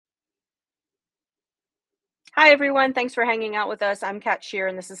Hi, everyone. Thanks for hanging out with us. I'm Kat Shear,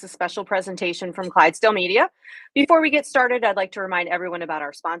 and this is a special presentation from Clydesdale Media. Before we get started, I'd like to remind everyone about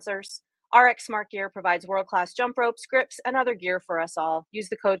our sponsors. RX Smart Gear provides world-class jump ropes, grips, and other gear for us all. Use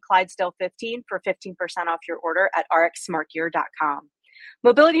the code Clydesdale15 for 15% off your order at rxsmartgear.com.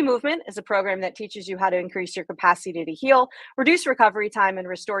 Mobility Movement is a program that teaches you how to increase your capacity to heal, reduce recovery time, and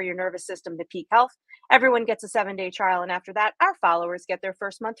restore your nervous system to peak health. Everyone gets a 7-day trial, and after that, our followers get their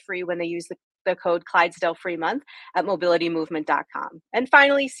first month free when they use the code Clydesdale Free Month at mobilitymovement.com. And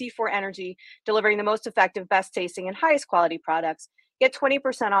finally, C4 Energy, delivering the most effective, best tasting, and highest quality products. Get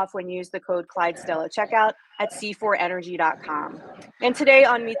 20% off when you use the code Clydesdale at checkout at c4energy.com. And today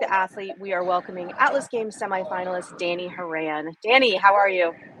on Meet the Athlete, we are welcoming Atlas Games semifinalist Dani Horan. Dani, how are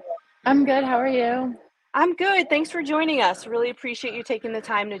you? I'm good. How are you? I'm good. Thanks for joining us. Really appreciate you taking the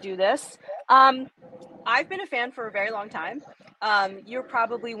time to do this. I've been a fan for a very long time. You're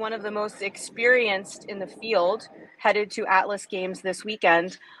probably one of the most experienced in the field, headed to Atlas Games this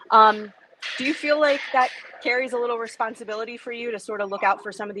weekend. Do you feel like that carries a little responsibility for you to sort of look out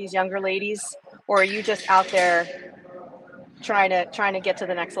for some of these younger ladies, or are you just out there trying to get to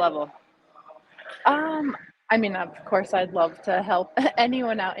the next level? I mean, of course, I'd love to help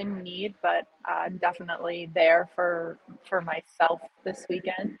anyone out in need, but I'm definitely there for myself this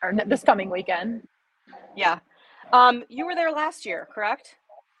weekend or this coming weekend. Yeah. You were there last year, correct?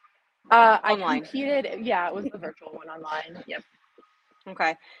 I Online. competed. Yeah, it was the virtual one online. Yep.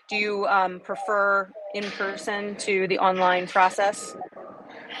 Okay. Do you prefer in person to the online process?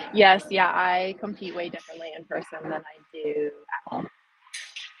 Yes. Yeah. I compete way differently in person than I do at home.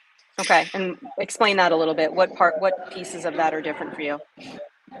 Okay, and explain that a little bit. What pieces of that are different for you?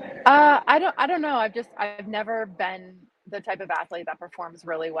 I don't know. I've never been the type of athlete that performs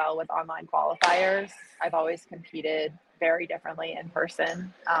really well with online qualifiers. I've always competed very differently in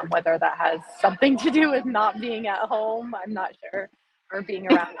person. Whether that has something to do with not being at home, I'm not sure, or being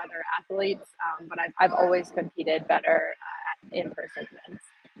around other athletes. But I've always competed better in person events.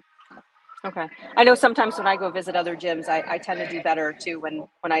 Okay. I know sometimes when I go visit other gyms, I tend to do better too when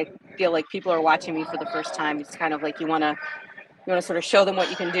I feel like people are watching me for the first time. It's kind of like you wanna sort of show them what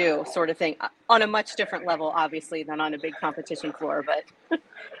you can do, sort of thing, on a much different level, obviously, than on a big competition floor, but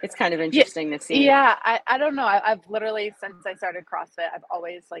it's kind of Yeah, interesting to see. yeah. I don't know. I've literally since I started CrossFit, I've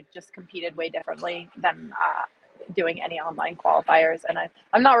always like just competed way differently than doing any online qualifiers, and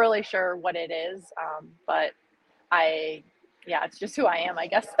I'm not really sure what it is, but I yeah, it's just who I am, I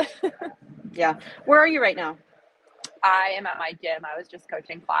guess. Yeah. Where are you right now? I am at my gym. I was just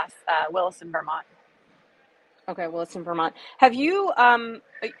coaching class, Williston, Vermont. Okay, well, it's in Vermont. Have you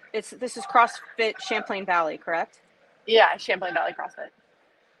this is CrossFit Champlain Valley, correct? Yeah, Champlain Valley CrossFit.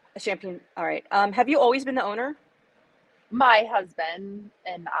 Champion. All right. Have you always been the owner? My husband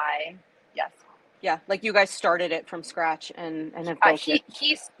and I, yes. Yeah, like you guys started it from scratch and have built it.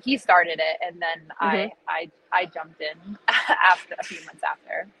 He started it, and then Hmm. I jumped in after a few months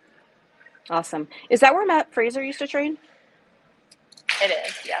after. Awesome. Is that where Matt Fraser used to train? It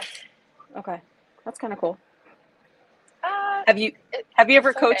is, yes. Okay, that's kind of cool. Uh, Have you it, have you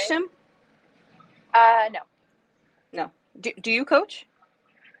ever it's coached okay. him? No. No. Do you coach?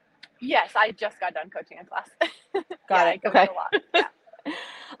 Yes, I just got done coaching a class. Yeah, Got I it. coach Okay. a lot. Yeah.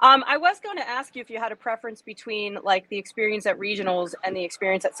 I was going to ask you if you had a preference between like the experience at regionals and the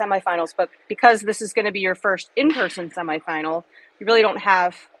experience at semifinals, but because this is going to be your first in-person semifinal, you really don't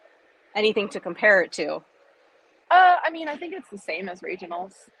have anything to compare it to. I mean, I think it's the same as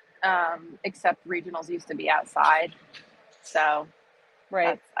regionals, except regionals used to be outside. So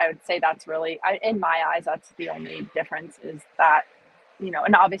Right. I would say that's really, in my eyes, that's the only difference is that,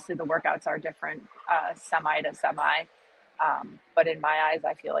 and obviously the workouts are different, semi to semi. But in my eyes,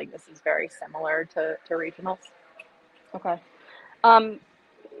 I feel like this is very similar to regionals. Okay.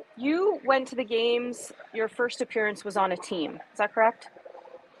 You went to the games, your first appearance was on a team. Is that correct?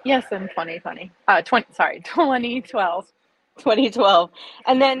 Yes, in 2020, 2012. 2012.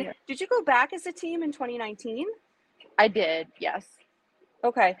 And then Yeah, did you go back as a team in 2019? I did. Yes.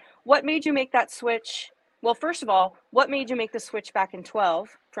 Okay. What made you make that switch? Well, first of all, what made you make the switch back in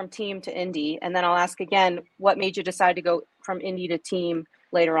 12 from team to indie? And then I'll ask again, what made you decide to go from indie to team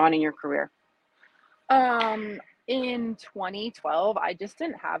later on in your career? In 2012, I just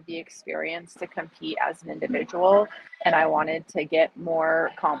didn't have the experience to compete as an individual, and I wanted to get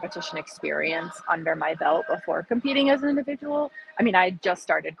more competition experience under my belt before competing as an individual. I mean, I just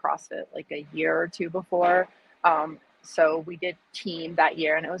started CrossFit like a year or two before. So we did team that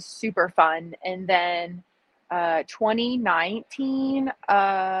year, and it was super fun. And then 2019,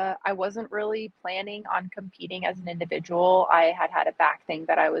 I wasn't really planning on competing as an individual. I had a back thing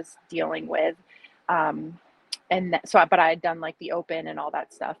that I was dealing with. Um, but I had done like the open and all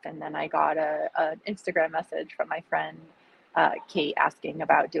that stuff. And then I got an Instagram message from my friend, Kate, asking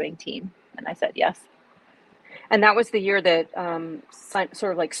about doing team. And I said, yes. And that was the year that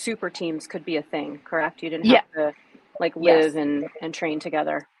sort of like super teams could be a thing, correct? You didn't Yeah. have to like Yes. live and train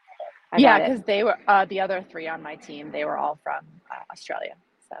together. I Yeah, got it. because they were the other three on my team. They were all from Australia.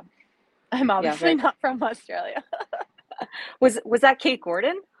 So I'm Yeah, obviously not from Australia. was that Kate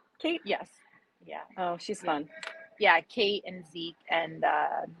Gordon? Kate? Yes. Yeah. Oh, she's Yeah. fun. Yeah, Kate and Zeke and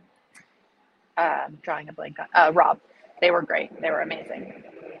drawing a blank on Rob. They were great. They were amazing.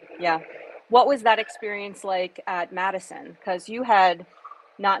 Yeah. What was that experience like at Madison? Because you had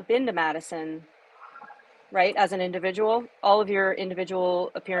not been to Madison, right, as an individual? All of your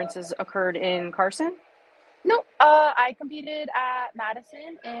individual appearances occurred in Carson? No, I competed at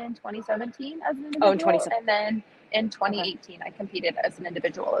Madison in 2017 as an Oh, in individual, 27. and then in Okay. 2018 I competed as an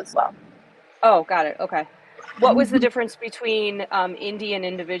individual as well. Oh, got it. Okay. What was the difference between Indy and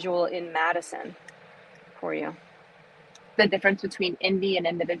individual in Madison for you? The difference between indie and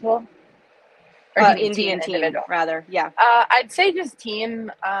individual, or do you mean Indy team and and team, individual? rather. Yeah. I'd say just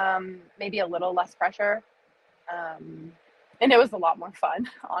team, maybe a little less pressure, and it was a lot more fun,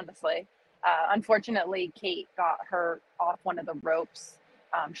 honestly. Unfortunately, Kate got hurt off one of the ropes.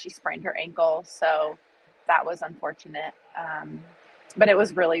 She sprained her ankle, so that was unfortunate. But it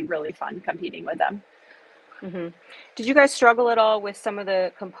was really, really fun competing with them. Mm-hmm. Did you guys struggle at all with some of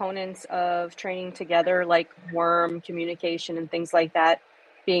the components of training together, like worm communication and things like that,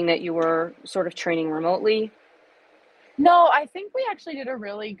 being that you were sort of training remotely? No, I think we actually did a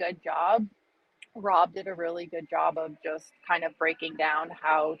really good job. Rob did a really good job of just kind of breaking down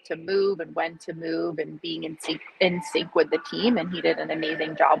how to move and when to move and being in sync with the team. And he did an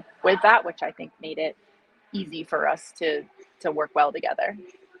amazing job with that, which I think made it easy for us to work well together.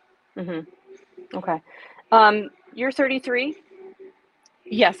 Mm-hmm. Okay. You're 33.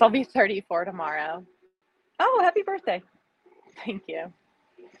 Yes, I'll be 34 tomorrow. Oh, happy birthday. Thank you.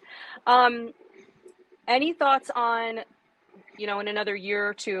 Any thoughts on, in another year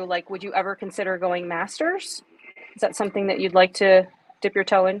or two, like, would you ever consider going masters? Is that something that you'd like to dip your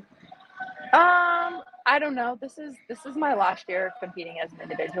toe in? I don't know. This is my last year competing as an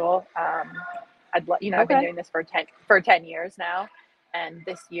individual. I've been Okay. doing this for 10 years now, and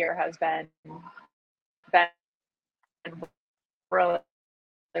this year has been really,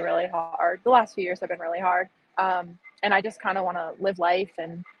 really hard. The last few years have been really hard. And I just kind of want to live life,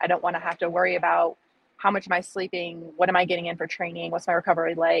 and I don't want to have to worry about how much am I sleeping, what am I getting in for training, what's my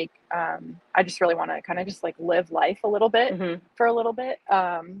recovery like. I just really want to kind of just like live life a little bit Mm-hmm. for a little bit.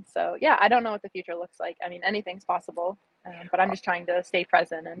 So yeah, I don't know what the future looks like. I mean, anything's possible, but I'm just trying to stay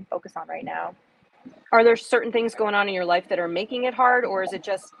present and focus on right now. Are there certain things going on in your life that are making it hard, or is it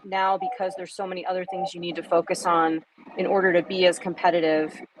just now because there's so many other things you need to focus on in order to be as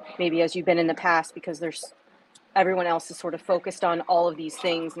competitive, maybe as you've been in the past, because there's everyone else is sort of focused on all of these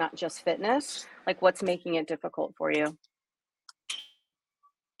things, not just fitness? Like, what's making it difficult for you?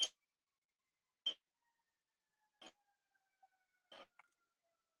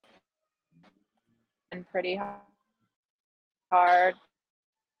 And pretty hard.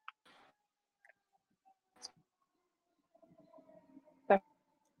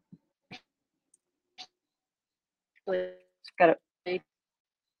 Got it.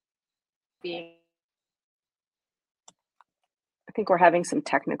 Being I think we're having some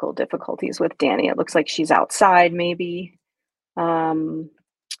technical difficulties with Dani. It looks like she's outside, maybe. Um,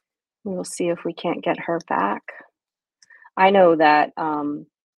 we'll see if we can't get her back. I know that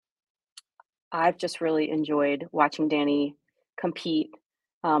I've just really enjoyed watching Dani compete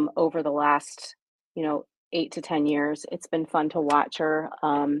over the last, 8 to 10 years. It's been fun to watch her.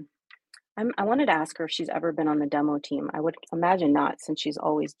 I wanted to ask her if she's ever been on the demo team. I would imagine not, since she's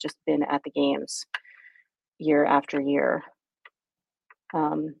always just been at the games year after year.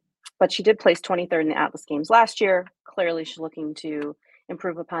 But she did place 23rd in the Atlas Games last year. Clearly, she's looking to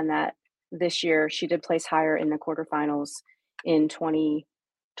improve upon that this year. She did place higher in the quarterfinals in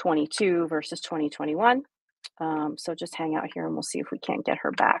 2022 versus 2021. So just hang out here and we'll see if we can't get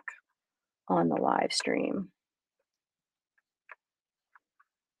her back on the live stream.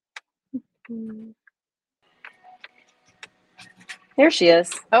 There she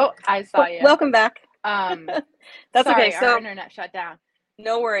is. Oh, I saw you. Welcome back. That's Sorry, okay. our So internet shut down.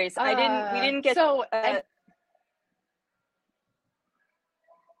 no worries. We didn't get. So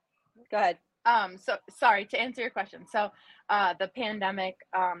Go ahead. So sorry to answer your question. So the pandemic,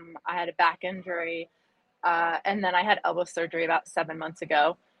 I had a back injury, and then I had elbow surgery about 7 months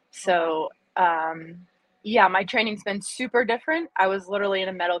ago. So my training's been super different. I was literally in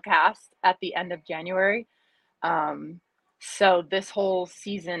a metal cast at the end of January. So this whole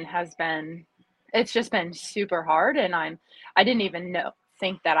season has been, it's just been super hard, and I didn't even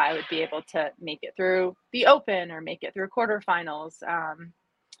think that I would be able to make it through the open or make it through quarterfinals,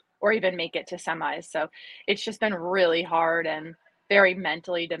 or even make it to semis. So it's just been really hard and very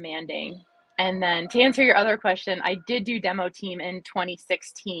mentally demanding. And then to answer your other question, I did do demo team in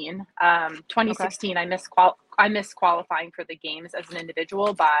 2016. Okay. 2016, I missed qualifying for the games as an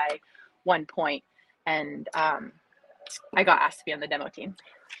individual by 1 point, and I got asked to be on the demo team.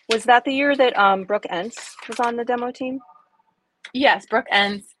 Was that the year that Brooke Entz was on the demo team? Yes, Brooke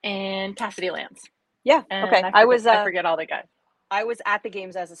Entz and Cassidy Lance. Yeah. And Okay. I forget all the guys. I was at the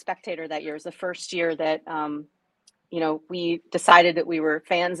games as a spectator that year. It was the first year that we decided that we were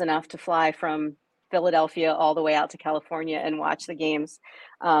fans enough to fly from Philadelphia all the way out to California and watch the games.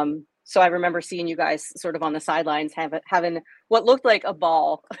 So I remember seeing you guys sort of on the sidelines having what looked like a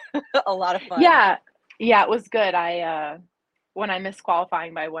ball, a lot of fun. Yeah, yeah, it was good. When I missed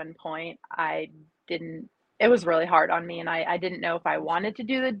qualifying by 1 point, I didn't. It was really hard on me, and I didn't know if I wanted to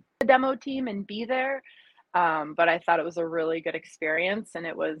do the demo team and be there. But I thought it was a really good experience, and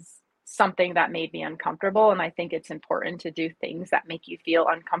it was something that made me uncomfortable. And I think it's important to do things that make you feel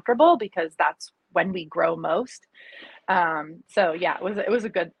uncomfortable, because that's when we grow most. So yeah, it was a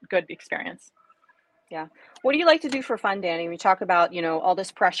good experience. Yeah. What do you like to do for fun, Dani? We talk about, all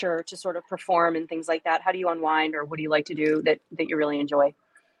this pressure to sort of perform and things like that. How do you unwind, or what do you like to do that you really enjoy?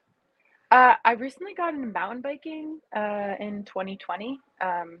 I recently got into mountain biking in 2020.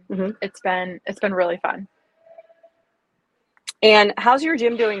 Hmm. It's been really fun. And how's your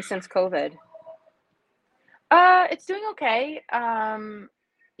gym doing since COVID? It's doing okay.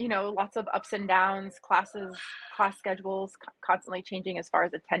 Lots of ups and downs, class schedules constantly changing as far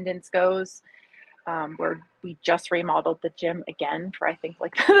as attendance goes. We just remodeled the gym again for, I think,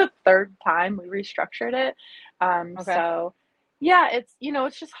 like the third time we restructured it. Okay. So yeah,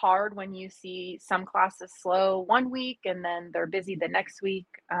 it's just hard when you see some classes slow 1 week and then they're busy the next week.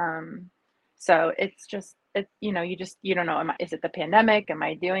 So it's just you don't know. Is it the pandemic? Are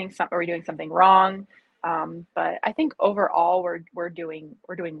we doing something wrong? But I think overall we're doing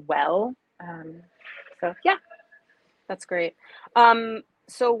well. So yeah. That's great.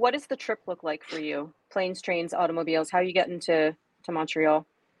 So what does the trip look like for you? Planes, trains, automobiles? How are you getting to Montreal?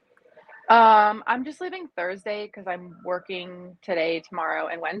 I'm just leaving Thursday because I'm working today, tomorrow,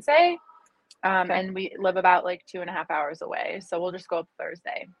 and Wednesday. Okay. And we live about like 2.5 hours away. So we'll just go up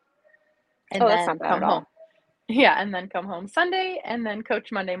Thursday and Oh, that's not then bad come at home. all. Yeah, and then come home Sunday and then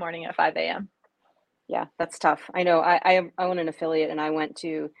coach Monday morning at 5 a.m. Yeah, that's tough. I know I own an affiliate, and I went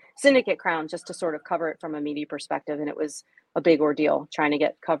to Syndicate Crown just to sort of cover it from a media perspective. And it was a big ordeal trying to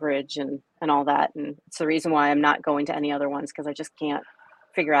get coverage and all that. And it's the reason why I'm not going to any other ones, because I just can't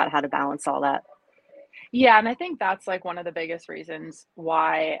figure out how to balance all that. Yeah, and I think that's like one of the biggest reasons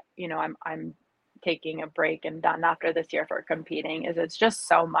why, I'm taking a break and done after this year for competing, is it's just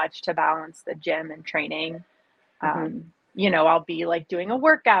so much to balance the gym and training. Hmm. I'll be like doing a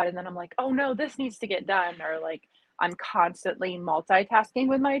workout and then I'm like, oh no, this needs to get done. Or like I'm constantly multitasking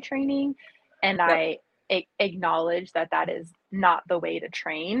with my training. And Yep. I acknowledge that that is not the way to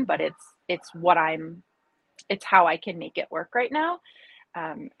train, but it's how I can make it work right now.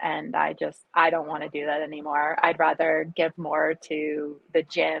 And I don't want to do that anymore. I'd rather give more to the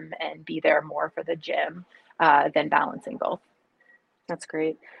gym and be there more for the gym than balancing both. That's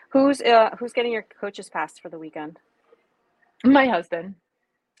great. Who's getting your coach's pass for the weekend? My husband.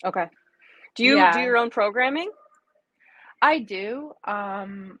 Okay. Do you do Yeah, your own programming? I do.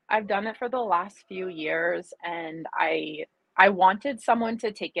 I've done it for the last few years, and I wanted someone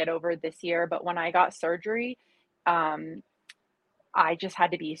to take it over this year, but when I got surgery, um, I just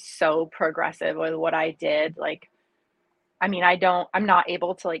had to be so progressive with what I did. Like, I mean, I'm not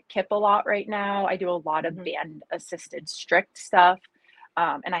able to like kip a lot right now. I do a lot of Hmm. band assisted strict stuff.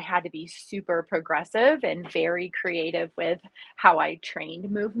 And I had to be super progressive and very creative with how I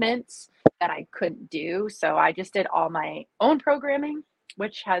trained movements that I couldn't do. So I just did all my own programming,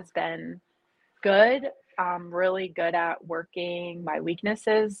 which has been good. I'm really good at working my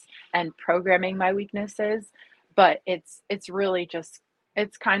weaknesses and programming my weaknesses, but it's really just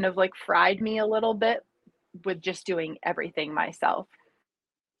it's kind of like fried me a little bit with just doing everything myself.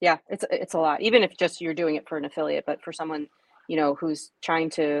 Yeah, it's a lot. Even if just you're doing it for an affiliate, but for someone, who's trying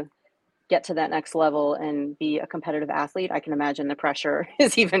to get to that next level and be a competitive athlete, I can imagine the pressure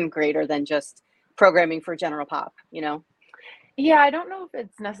is even greater than just programming for general pop. Yeah, I don't know if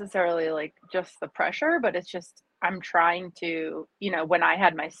it's necessarily like just the pressure, but it's just I'm trying to, when I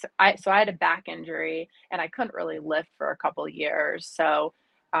had so I had a back injury and I couldn't really lift for a couple years. So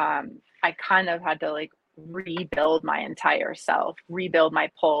I kind of had to like rebuild my entire self, rebuild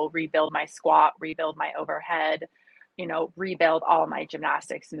my pull, rebuild my squat, rebuild my overhead, rebuild all my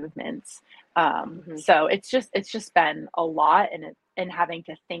gymnastics movements. Mhm. So it's just been a lot, and having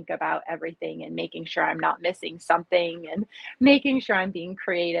to think about everything and making sure I'm not missing something and making sure I'm being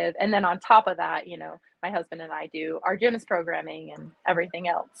creative. And then on top of that, my husband and I do our gym's programming and everything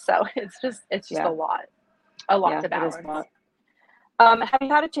else. So it's just Yeah. a lot Yeah, to it is a balance. lot. Have you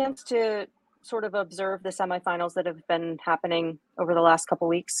had a chance to sort of observe the semifinals that have been happening over the last couple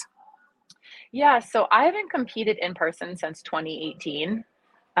weeks? Yeah, so I haven't competed in person since 2018.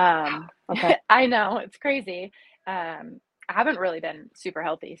 Okay. I know, it's crazy. I haven't really been super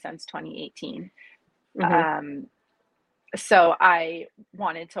healthy since 2018. Mhm. Um, so I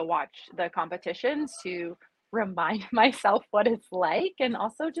wanted to watch the competitions to remind myself what it's like, and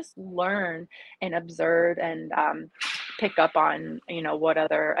also just learn and observe and pick up on, what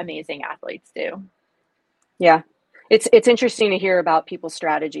other amazing athletes do. Yeah. It's interesting to hear about people's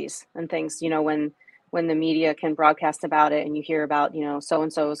strategies and things, when the media can broadcast about it and you hear about, so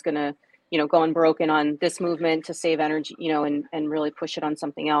and so is gonna, going broken on this movement to save energy, and really push it on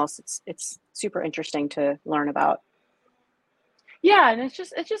something else. It's super interesting to learn about. Yeah, and it's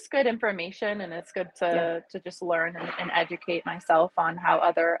just good information, and it's good Yeah. to just learn and educate myself on how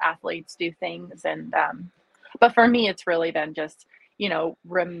other athletes do things. And but for me, it's really been just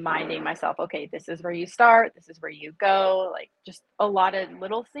reminding myself, okay, this is where you start, this is where you go, like just a lot of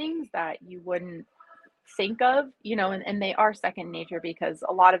little things that you wouldn't think of, and they are second nature, because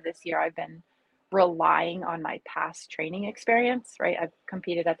a lot of this year I've been relying on my past training experience, right? I've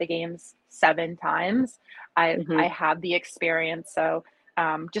competed at the games 7 times. I Mhm. have the experience. So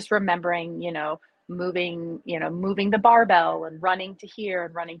just remembering, moving the barbell and running to here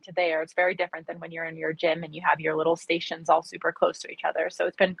and running to there. It's very different than when you're in your gym and you have your little stations all super close to each other. So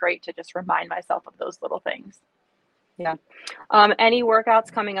it's been great to just remind myself of those little things. Yeah. Any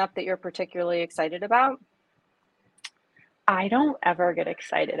workouts coming up that you're particularly excited about? I don't ever get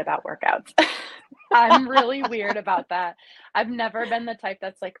excited about workouts. I'm really weird about that. I've never been the type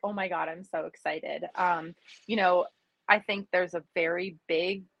that's like, "Oh my god, I'm so excited." You know, I think there's a very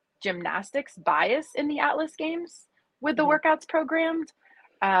big gymnastics bias in the Atlas Games with the Mhm. workouts programmed.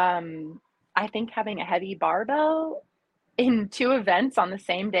 Um, I think having a heavy barbell in 2 events on the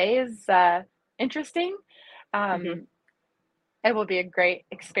same day is, interesting. Mhm. Um, it will be a great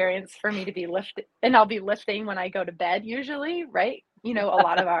experience for me to be lifted, and I'll be lifting when I go to bed usually, right? A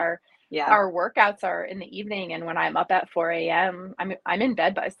lot of our Yeah. our workouts are in the evening, and when I'm up at 4 a.m., I'm in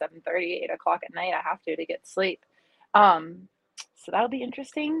bed by 7:30, 8 o'clock at night. I have to get sleep. Um, so that'll be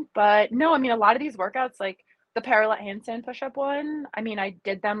interesting. But no, I mean, a lot of these workouts, like the parallel handstand push-up one, I mean, I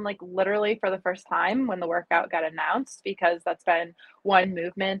did them like literally for the first time when the workout got announced, because that's been one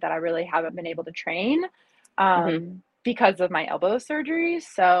movement that I really haven't been able to train. Mhm. Because of my elbow surgery.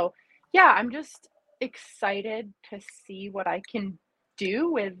 So, yeah, I'm just excited to see what I can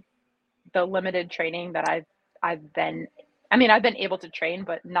do with the limited training that I've been I've been able to train,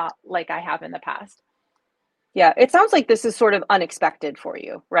 but not like I have in the past. Yeah, it sounds like this is sort of unexpected for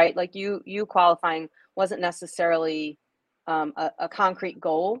you, right? Like you qualifying wasn't necessarily a concrete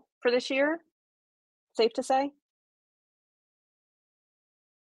goal for this year. Safe to say.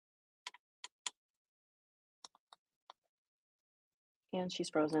 And she's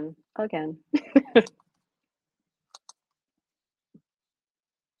frozen again.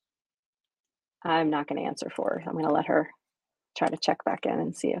 I'm not going to answer for her. I'm going to let her try to check back in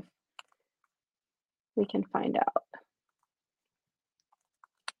and see if we can find out.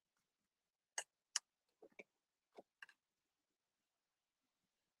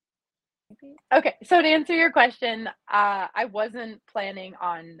 Okay, so to answer your question, I wasn't planning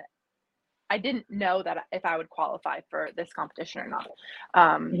on I didn't know that if I would qualify for this competition or not.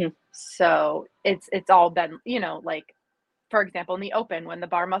 Mhm. So it's all been, like for example, in the open, when the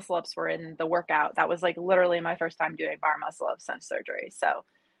bar muscle ups were in the workout, that was like literally my first time doing bar muscle ups since surgery. So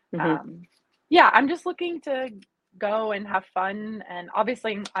Mhm. um, yeah, I'm just looking to go and have fun. And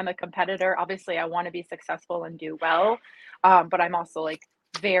obviously, I'm a competitor. Obviously, I want to be successful and do well. But I'm also like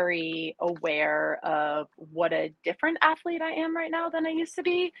very aware of what a different athlete I am right now than I used to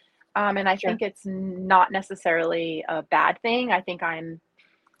be. And I Sure. think it's not necessarily a bad thing. I think I'm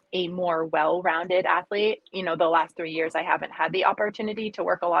a more well-rounded athlete. The last 3 years I haven't had the opportunity to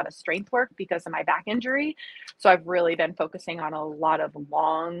work a lot of strength work because of my back injury. So I've really been focusing on a lot of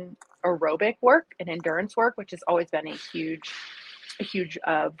long aerobic work and endurance work, which has always been a huge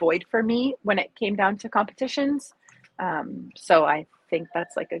void for me when it came down to competitions. So I think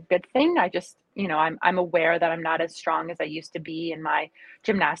that's like a good thing. I just, I'm aware that I'm not as strong as I used to be, and my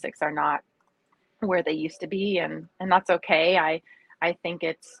gymnastics are not where they used to be, and that's okay. I think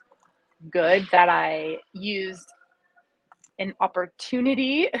it's good that I used an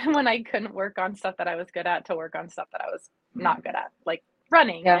opportunity when I couldn't work on stuff that I was good at to work on stuff that I was not good at, like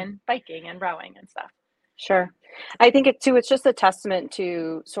running Yeah. and biking and rowing and stuff. Sure. I think it's just a testament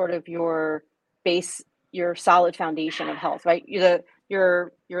to sort of your base, your solid foundation of health, right? Your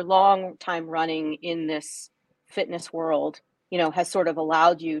long time running in this fitness world, has sort of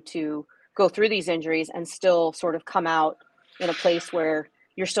allowed you to go through these injuries and still sort of come out in a place where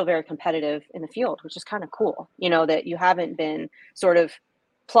you're still very competitive in the field, which is kind of cool, that you haven't been sort of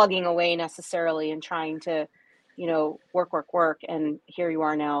plugging away necessarily and trying to, work. And here you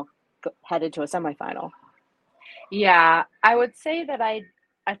are now headed to a semifinal. Yeah, I would say that I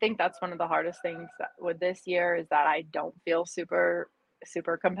think that's one of the hardest things with this year is that I don't feel super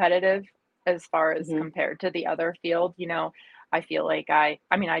competitive as far as Hmm. compared to the other field. I feel like I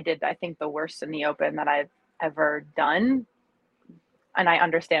mean I did I think the worst in the open that I've ever done. And I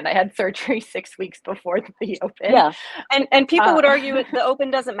understand I had surgery 6 weeks before the open. Yeah. And people Uh, would argue the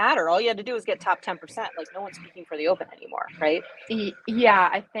open doesn't matter. All you had to do is get top 10%. Like no one's speaking for the open anymore, right? yeah,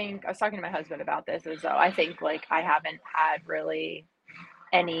 I think I was talking to my husband about this as though I think like I haven't had really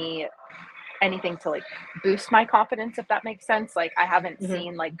any anything to like boost my confidence, if that makes sense. Like I haven't Hmm.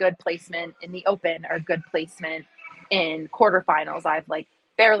 seen like good placement in the open or good placement in quarterfinals. I've like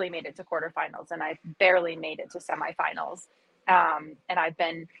barely made it to quarterfinals and I've barely made it to semifinals. And I've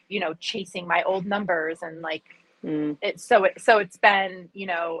been, chasing my old numbers and like Mm. it's been,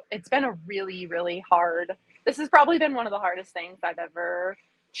 it's been a really, really hard. This has probably been one of the hardest things I've ever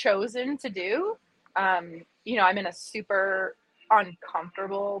chosen to do. I'm in a super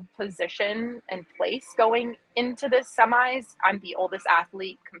uncomfortable position and place going into this semis. I'm the oldest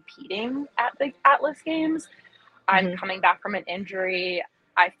athlete competing at the Atlas Games. I'm Hmm. coming back from an injury.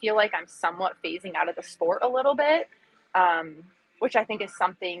 I feel like I'm somewhat phasing out of the sport a little bit, um, which I think is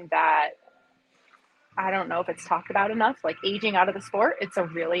something that I don't know if it's talked about enough. Like aging out of the sport, it's a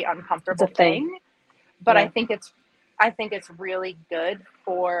really It's a uncomfortable thing. thing. But Yeah. I think it's really good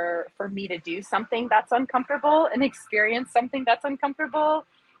for me to do something that's uncomfortable and experience something that's uncomfortable,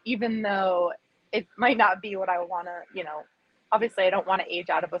 even though it might not be what I want to, obviously I don't want to age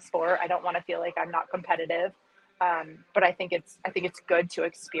out of a sport. I don't want to feel like I'm not competitive. But I think it's good to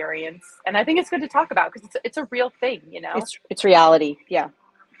experience, and I think it's good to talk about because it's a real thing. It's reality. Yeah.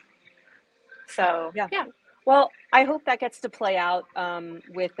 So Yeah. yeah. Well, I hope that gets to play out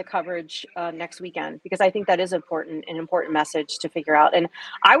with the coverage next weekend because I think that is an important message to figure out. And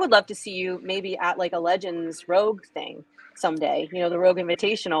I would love to see you maybe at like a Legends Rogue thing someday. The Rogue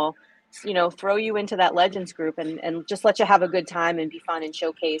Invitational. Throw you into that Legends group and just let you have a good time and be fun and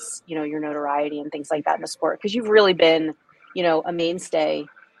showcase your notoriety and things like that in the sport because you've really been a mainstay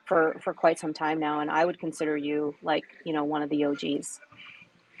for quite some time now, and I would consider you like one of the OGs.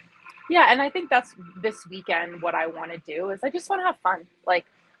 Yeah, and I think that's this weekend what I want to do is I just want to have fun. Like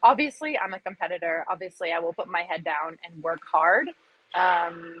obviously I'm a competitor. Obviously I will put my head down and work hard.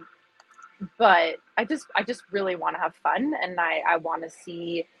 Um, but I just really want to have fun and I want to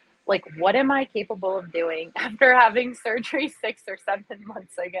see like what am I capable of doing after having surgery 6 or 7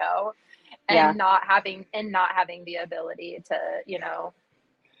 months ago Yeah. and not having the ability to,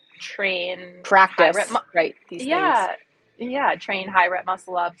 train high rep Practice, right, these things. yeah, yeah, train high rep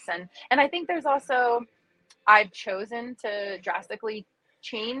muscle ups and I think there's also I've chosen to drastically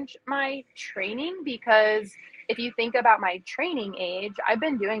change my training because if you think about my training age, I've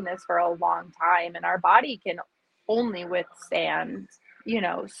been doing this for a long time and our body can only withstand,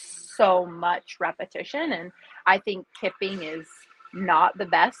 so much repetition. And I think kipping is not the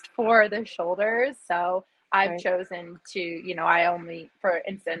best for the shoulders. So I've Right. chosen to, I only, for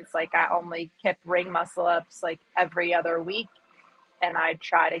instance, like I only kip ring muscle ups like every other week and I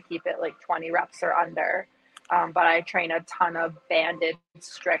try to keep it like 20 reps or under. But I train a ton of banded,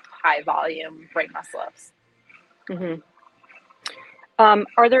 strict, high volume ring muscle ups. Mhm.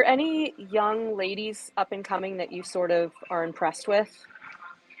 Are there any young ladies up and coming that you sort of are impressed with?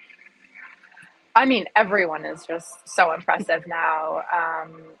 I mean, everyone is just so impressive now.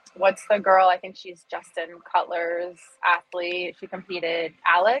 What's the girl? I think she's Justin Cutler's athlete. She competed,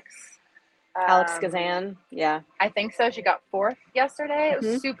 Alex. Alex Um, Kazan? Yeah. I think so. She got fourth yesterday. It was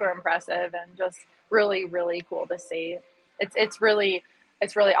Mhm. super impressive and just really, really cool to see. It's really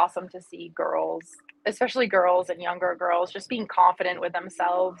awesome to see girls, especially girls and younger girls, just being confident with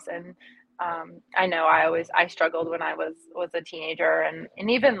themselves. And I know I struggled when I was a teenager and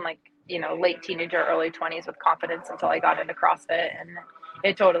even like late teenager, early 20s with confidence until I got into CrossFit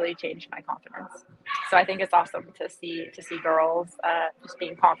it totally changed my confidence. So I think it's awesome to see girls just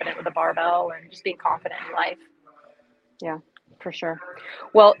being confident with a barbell and just being confident in life. Yeah, for sure.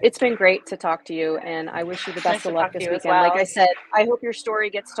 Well, it's been great to talk to you, and I wish you the It's nice best to of luck talk to this you as weekend. Like I well. said, I hope your story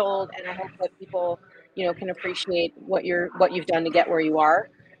gets told, and I hope that people, can appreciate what you've done to get where you are,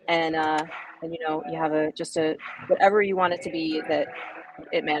 and you have a whatever you want it to be, that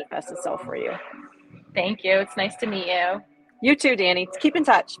it manifests itself for you. Thank you. It's nice to meet you. You too, Dani. Keep in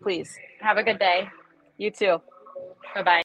touch, please. Have a good day. You too. Bye bye.